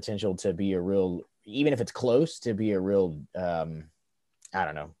has the potential to be a real, even if it's close, to be a real I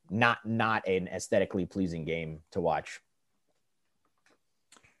don't know, not an aesthetically pleasing game to watch.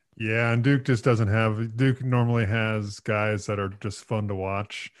 Yeah, and Duke just doesn't have. Duke normally has guys that are just fun to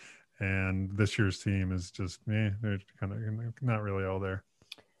watch, and this year's team is just they're kind of not really all there.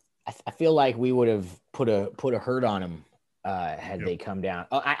 I feel like we would have put a hurt on them had they come down.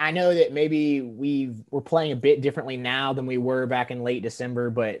 I know that maybe we're playing a bit differently now than we were back in late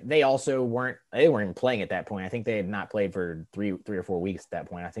December, but they also weren't even playing at that point. I think they had not played for three or 4 weeks at that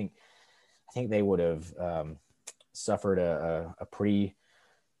point. I think they would have suffered a pretty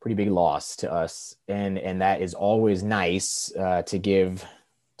big loss to us, and that is always nice to give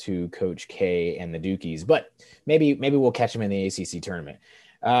to Coach K and the Dukies. But maybe we'll catch them in the ACC tournament.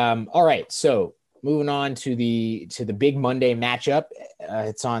 All right, so moving on to the big Monday matchup.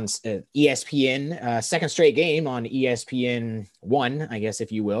 It's on ESPN, second straight game on ESPN 1, I guess,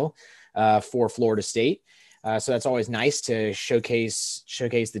 if you will, for Florida State. So that's always nice to showcase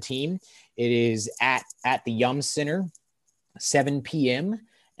the team. It is at the Yum Center, 7 p.m.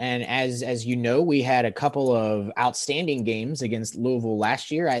 And as you know, we had a couple of outstanding games against Louisville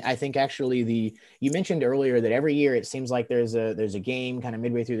last year. I think actually you mentioned earlier that every year it seems like there's a game kind of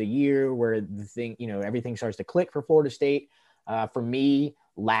midway through the year where everything starts to click for Florida State. For me,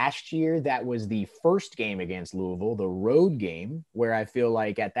 last year, that was the first game against Louisville, the road game, where I feel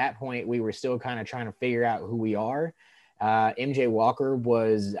like at that point we were still kind of trying to figure out who we are. MJ Walker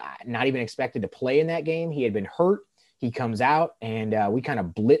was not even expected to play in that game. He had been hurt. He comes out and we kind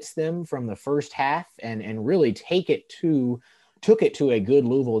of blitz them from the first half and really took it to a good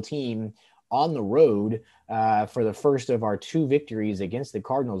Louisville team on the road for the first of our 2 victories against the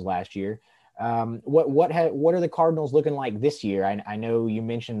Cardinals last year. What are the Cardinals looking like this year? I know you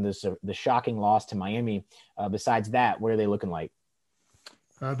mentioned the shocking loss to Miami. Besides that, what are they looking like?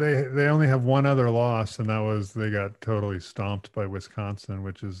 They only have one other loss, and that was they got totally stomped by Wisconsin,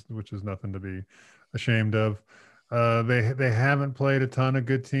 which is nothing to be ashamed of. They haven't played a ton of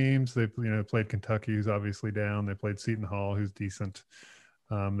good teams. They've played Kentucky, who's obviously down. They played Seton Hall, who's decent.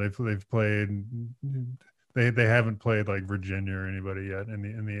 They've played. They haven't played like Virginia or anybody yet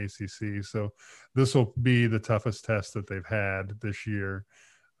in the ACC. So this will be the toughest test that they've had this year.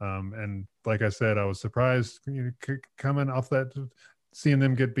 And like I said, I was surprised coming off that, seeing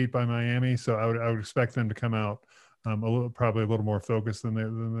them get beat by Miami. So I would expect them to come out probably a little more focused than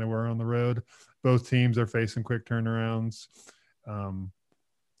they were on the road. Both teams are facing quick turnarounds. And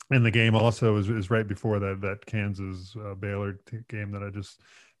the game also is right before that Kansas Baylor game that I just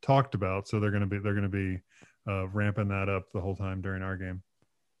talked about. So they're going to be ramping that up the whole time during our game.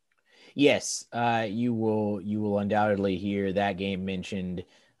 Yes, you will undoubtedly hear that game mentioned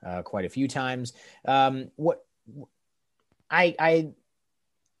quite a few times. What I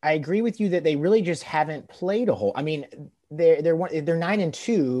agree with you that they really just haven't played a whole. I mean, they're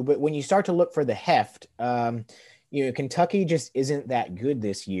 9-2, but when you start to look for the heft, Kentucky just isn't that good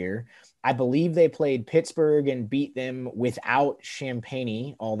this year. I believe they played Pittsburgh and beat them without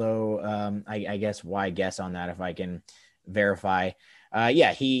Champagny, although I guess why guess on that if I can verify.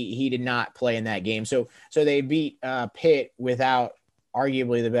 He did not play in that game. So they beat Pitt without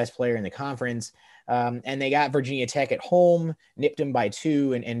arguably the best player in the conference. And they got Virginia Tech at home, nipped them by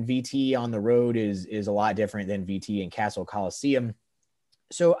 2, and VT on the road is a lot different than VT in Castle Coliseum.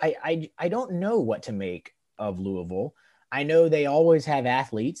 So I don't know what to make of Louisville. I know they always have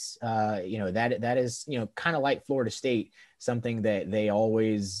athletes, that is, kind of like Florida State, something that they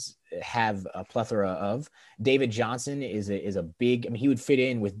always have a plethora of. David Johnson is a big, he would fit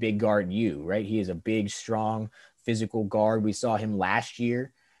in with big guard U, right? He is a big, strong, physical guard. We saw him last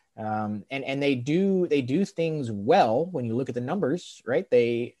year. And they do things well when you look at the numbers, right?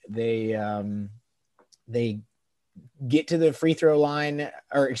 They get to the free throw line,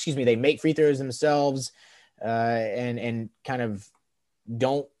 they make free throws themselves, and kind of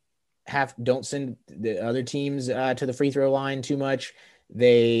don't send the other teams to the free throw line too much.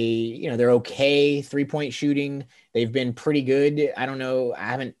 They're okay 3-point shooting. They've been pretty good. I don't know. I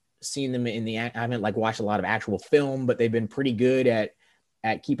haven't seen them I haven't watched a lot of actual film, but they've been pretty good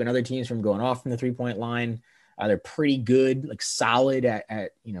at keeping other teams from going off from the 3-point line. They're pretty good, solid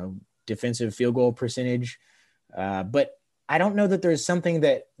at defensive field goal percentage. But I don't know that there's something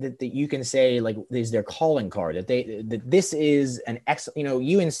that you can say is their calling card, that this is an excellent,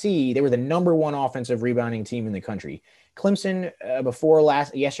 UNC, they were the number 1 offensive rebounding team in the country. Clemson, before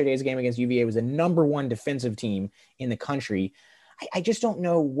yesterday's game against UVA, was the number 1 defensive team in the country. I just don't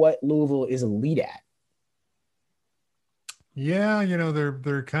know what Louisville is elite at. Yeah,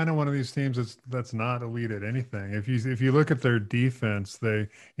 they're kind of one of these teams that's not elite at anything. If you look at their defense, they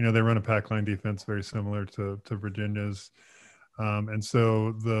run a pack line defense very similar to Virginia's. And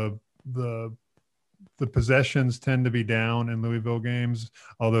so the possessions tend to be down in Louisville games,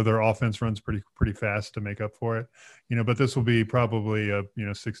 although their offense runs pretty fast to make up for it, but this will be probably a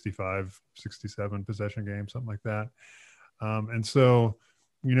 65, 67 possession game, something like that. And so,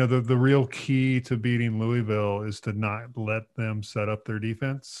 the real key to beating Louisville is to not let them set up their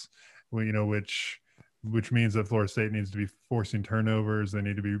defense, which means that Florida State needs to be forcing turnovers. They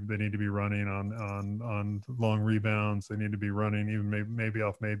need to be running on long rebounds. They need to be running even maybe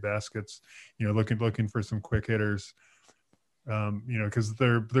off made baskets, looking for some quick hitters, because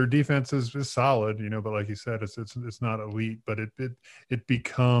their defense is solid, but like you said, it's not elite, but it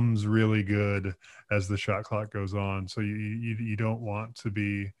becomes really good as the shot clock goes on. So you don't want to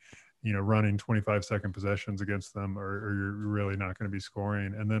be, running 25-second possessions against them, or you're really not going to be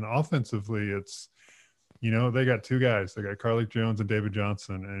scoring. And then offensively, it's, they got two guys. They got Carlik Jones and David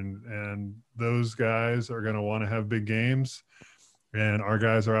Johnson, and those guys are going to want to have big games, and our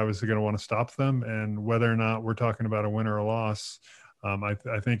guys are obviously going to want to stop them. And whether or not we're talking about a win or a loss, I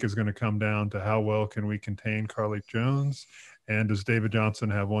think is going to come down to how well can we contain Carlik Jones, and does David Johnson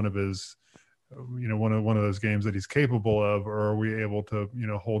have one of his, one of those games that he's capable of, or are we able to,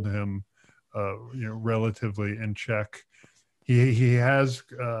 hold him, relatively in check? He has.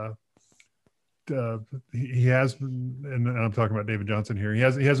 He has, and I'm talking about David Johnson here. He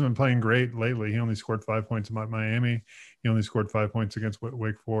hasn't been playing great lately. He only scored 5 points in Miami. He only scored 5 points against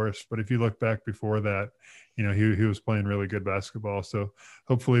Wake Forest. But if you look back before that, he was playing really good basketball. So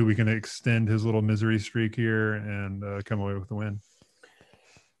hopefully we can extend his little misery streak here and come away with the win.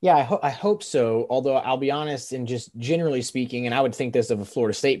 Yeah, I hope so. Although I'll be honest, and just generally speaking, and I would think this of a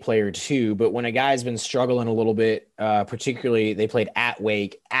Florida State player too, but when a guy's been struggling a little bit, particularly they played at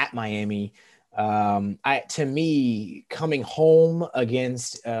Wake, at Miami. To me, coming home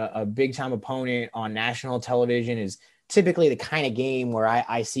against a big time opponent on national television is typically the kind of game where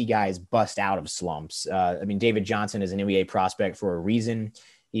I see guys bust out of slumps. David Johnson is an NBA prospect for a reason.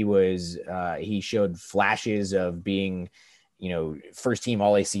 He showed flashes of being, first team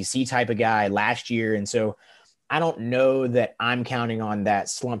all ACC type of guy last year. And so I don't know that I'm counting on that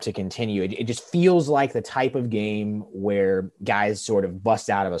slump to continue. It just feels like the type of game where guys sort of bust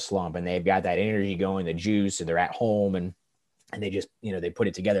out of a slump and they've got that energy going, the juice, and they're at home and they just, they put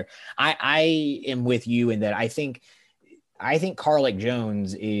it together. I am with you in that I think Carlik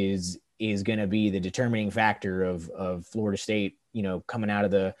Jones is going to be the determining factor of Florida State, coming out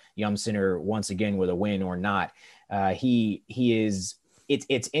of the Yum Center once again with a win or not. He is.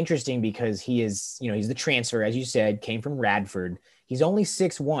 It's interesting because he is, he's the transfer, as you said, came from Radford. He's only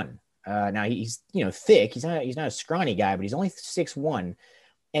 6'1". Now he's, thick. He's not a scrawny guy, but he's only 6'1".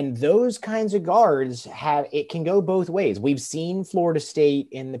 And those kinds of guards it can go both ways. We've seen Florida State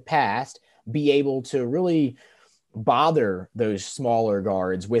in the past be able to really bother those smaller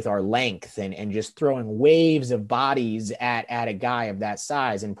guards with our length and just throwing waves of bodies at a guy of that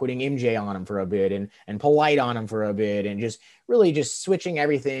size and putting MJ on him for a bit and Polite on him for a bit and just really just switching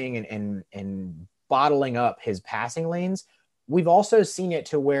everything and bottling up his passing lanes. We've also seen it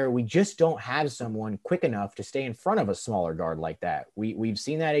to where we just don't have someone quick enough to stay in front of a smaller guard like that. We've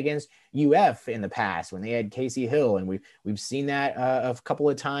seen that against UF in the past when they had Casey Hill, and we've seen that a couple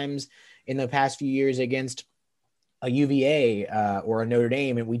of times in the past few years against a UVA or a Notre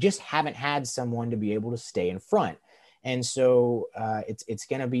Dame, and we just haven't had someone to be able to stay in front. And so it's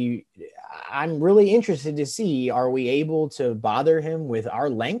going to be, I'm really interested to see, are we able to bother him with our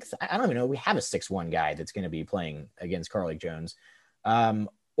length? I don't even know. We have a 6'1" guy that's going to be playing against Carlik Jones.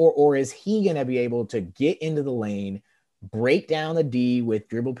 Or is he going to be able to get into the lane, break down the D with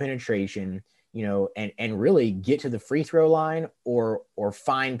dribble penetration, and really get to the free throw line or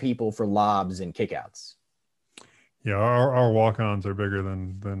find people for lobs and kickouts? Yeah, our walk-ons are bigger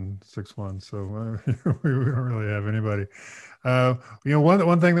than 6'1", so we don't really have anybody.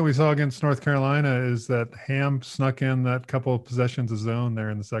 One thing that we saw against North Carolina is that Ham snuck in that couple of possessions of zone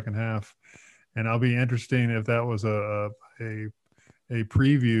there in the second half, and I'll be interesting if that was a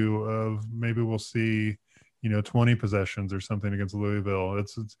preview of maybe we'll see 20 possessions or something against Louisville.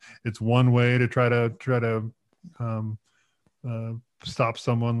 It's one way to try to stop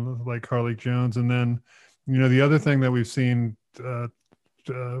someone like Carlik Jones, and then. The other thing that we've seen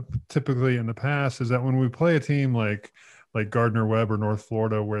typically in the past is that when we play a team like Gardner Webb or North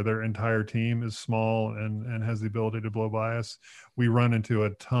Florida, where their entire team is small and has the ability to blow by us, we run into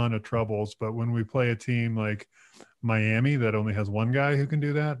a ton of troubles. But when we play a team like Miami that only has one guy who can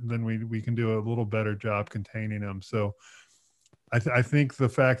do that, then we can do a little better job containing them. So I think the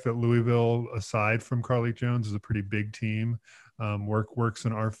fact that Louisville, aside from Carlik Jones, is a pretty big team, works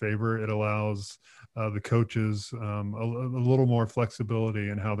in our favor. It allows the coaches a little more flexibility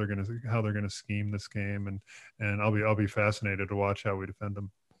in how they're going to scheme this game, and I'll be fascinated to watch how we defend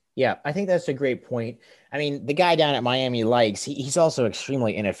them. Yeah, I think that's a great point. I mean, the guy down at Miami likes, he's also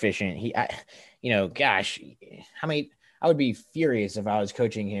extremely inefficient. Gosh, I would be furious if I was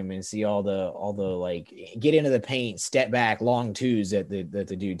coaching him and see all the like get into the paint, step back, long twos that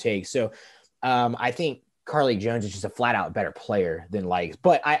the dude takes. So I think Carlik Jones is just a flat out better player than Likes.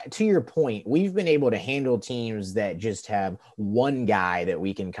 But to your point, we've been able to handle teams that just have one guy that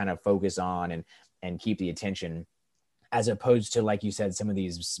we can kind of focus on and keep the attention, as opposed to, like you said, some of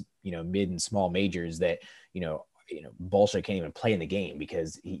these, mid and small majors that, Bolsha can't even play in the game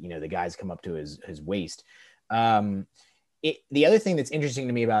because the guys come up to his waist. The other thing that's interesting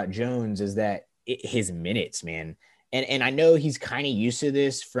to me about Jones is that his minutes, man. And I know he's kind of used to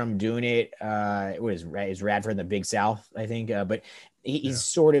this from doing it. Is Radford in the Big South, I think. But he's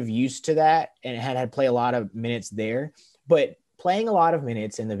sort of used to that and had play a lot of minutes there. But playing a lot of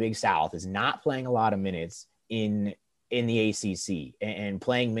minutes in the Big South is not playing a lot of minutes in the ACC and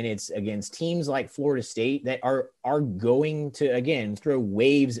playing minutes against teams like Florida State that are going to, again, throw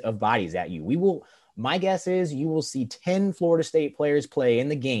waves of bodies at you. My guess is you will see 10 Florida State players play in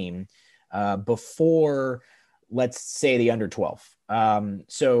the game before, let's say, the under 12.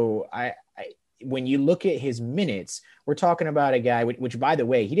 So when you look at his minutes, we're talking about a guy, which by the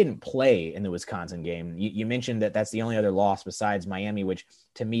way, he didn't play in the Wisconsin game. You mentioned that that's the only other loss besides Miami, which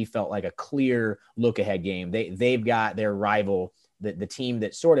to me felt like a clear look ahead game. They've got their rival, the team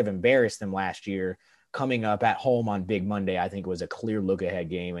that sort of embarrassed them last year, coming up at home on Big Monday. I think it was a clear look ahead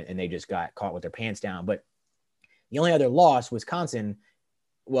game, and they just got caught with their pants down. But the only other loss, Wisconsin,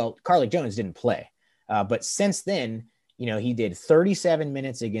 well, Carlik Jones didn't play. But since then, he did 37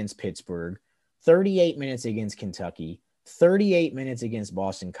 minutes against Pittsburgh, 38 minutes against Kentucky, 38 minutes against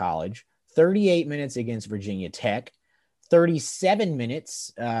Boston College, 38 minutes against Virginia Tech, 37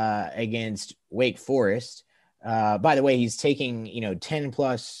 minutes against Wake Forest. By the way, he's taking, 10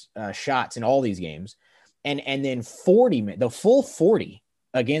 plus shots in all these games. And then 40, the full 40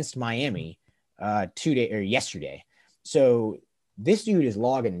 against Miami yesterday. So this dude is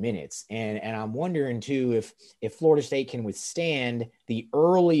logging minutes. And I'm wondering too, if Florida State can withstand the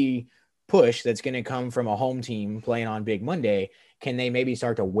early push that's going to come from a home team playing on Big Monday, can they maybe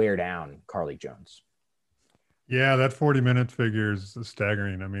start to wear down Carlik Jones? Yeah, that 40-minute figure is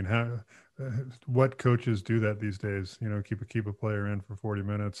staggering. I mean, what coaches do that these days? Keep a player in for 40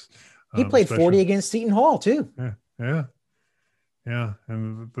 minutes. He played 40 against Seton Hall too. Yeah.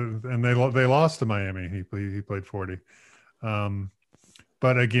 And they lost to Miami. He played 40.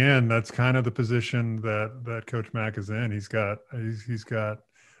 But again, that's kind of the position that Coach Mack is in. He's got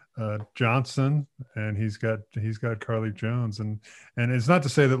Johnson, and he's got Carlik Jones, and it's not to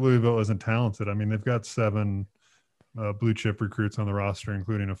say that Louisville isn't talented. I mean, they've got 7 blue chip recruits on the roster,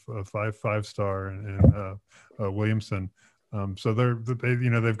 including a five-star and Williamson. So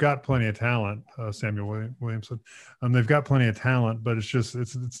they've got plenty of talent. Samuel Williamson, they've got plenty of talent, but it's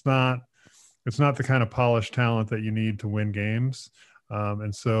not the kind of polished talent that you need to win games.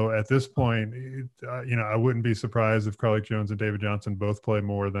 And so at this point, I wouldn't be surprised if Carlik Jones and David Johnson both play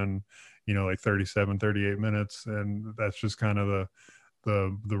more than, like 37, 38 minutes. And that's just kind of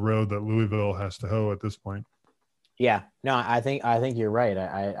the road that Louisville has to hoe at this point. Yeah, no, I think you're right.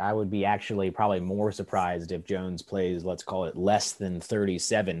 I would be actually probably more surprised if Jones plays, let's call it less than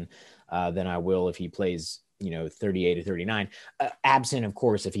 37 than I will if he plays, 38 or 39, absent, of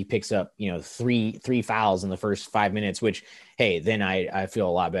course, if he picks up, three fouls in the first 5 minutes, which, hey, then I feel a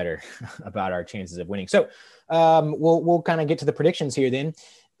lot better about our chances of winning. So we'll kind of get to the predictions here then.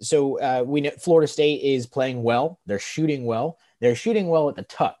 So we know Florida State is playing well. They're shooting well. They're shooting well at the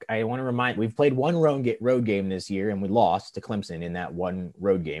Tuck. I want to remind, we've played one road game this year, and we lost to Clemson in that one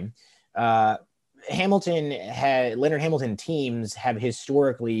road game. Leonard Hamilton teams have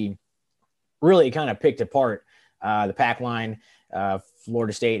historically really kind of picked apart the pack line.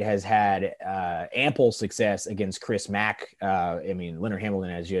 Florida State has had ample success against Chris Mack. Leonard Hamilton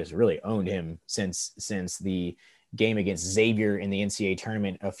has just really owned him since the game against Xavier in the NCAA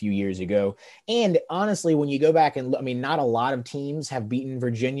tournament a few years ago. And honestly, when you go back and look, not a lot of teams have beaten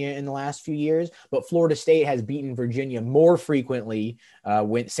Virginia in the last few years, but Florida State has beaten Virginia more frequently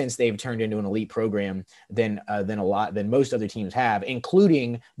since they've turned into an elite program than most other teams have,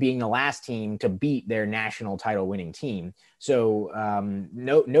 including being the last team to beat their national title winning team. So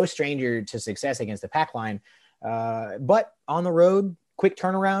no stranger to success against the pack line, but on the road, quick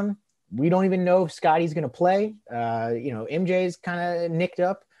turnaround. We don't even know if Scotty's going to play. MJ's kind of nicked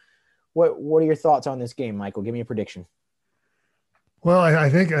up. What are your thoughts on this game, Michael? Give me a prediction. Well, I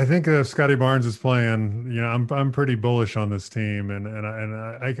think Scotty Barnes is playing. I'm pretty bullish on this team, and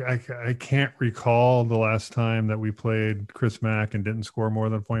I can't recall the last time that we played Chris Mack and didn't score more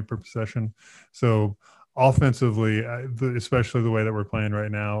than a point per possession. So offensively, especially the way that we're playing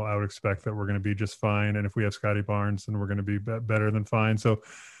right now, I would expect that we're going to be just fine. And if we have Scotty Barnes, then we're going to be better than fine. So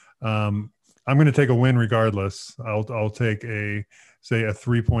I'm going to take a win regardless. I'll take a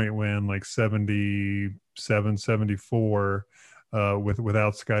 3-point win, like 77-74.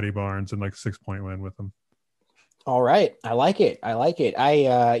 Without Scotty Barnes, and like a 6-point win with him. All right. I like it.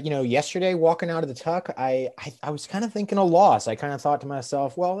 Yesterday walking out of the Tuck, I was kind of thinking a loss. I kind of thought to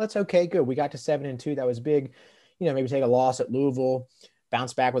myself, well, that's okay. Good. We got to 7-2. That was big. Maybe take a loss at Louisville,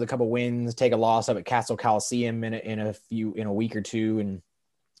 bounce back with a couple wins, take a loss up at Castle Coliseum in a week or two,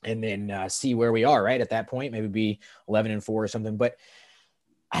 and then see where we are right at that point, maybe be 11-4 or something. But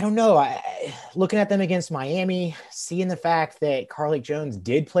I don't know. Looking at them against Miami, seeing the fact that Carlik Jones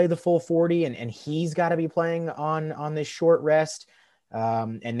did play the full 40 and he's got to be playing on this short rest.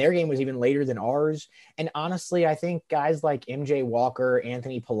 And their game was even later than ours. And honestly, I think guys like MJ Walker,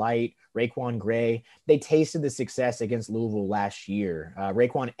 Anthony Polite, Raekwon Gray, they tasted the success against Louisville last year.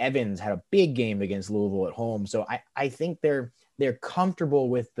 Raekwon Evans had a big game against Louisville at home. So I think they're comfortable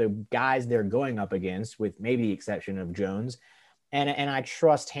with the guys they're going up against, with maybe the exception of Jones. And I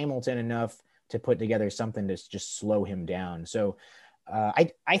trust Hamilton enough to put together something to just slow him down. So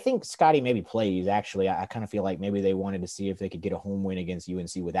I think Scotty maybe plays. Actually, I kind of feel like maybe they wanted to see if they could get a home win against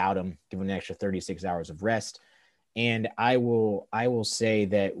UNC without him, give him an extra 36 hours of rest. And I will say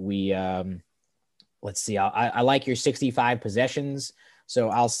that we let's see. I like your 65 possessions, so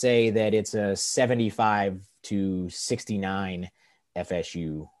I'll say that it's a 75-69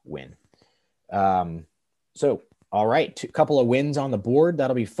 FSU win. So. All right, a couple of wins on the board.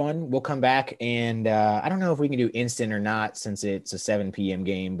 That'll be fun. We'll come back, and I don't know if we can do instant or not since it's a 7 p.m.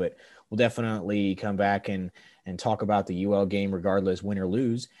 game, but we'll definitely come back and talk about the UL game regardless, win or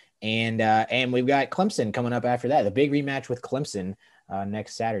lose. And we've got Clemson coming up after that, the big rematch with Clemson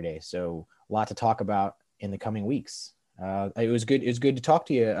next Saturday. So a lot to talk about in the coming weeks. It was good. It was good to talk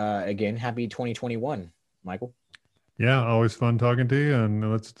to you again. Happy 2021, Michael. Yeah, always fun talking to you, and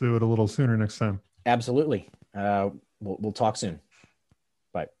let's do it a little sooner next time. Absolutely. We'll talk soon.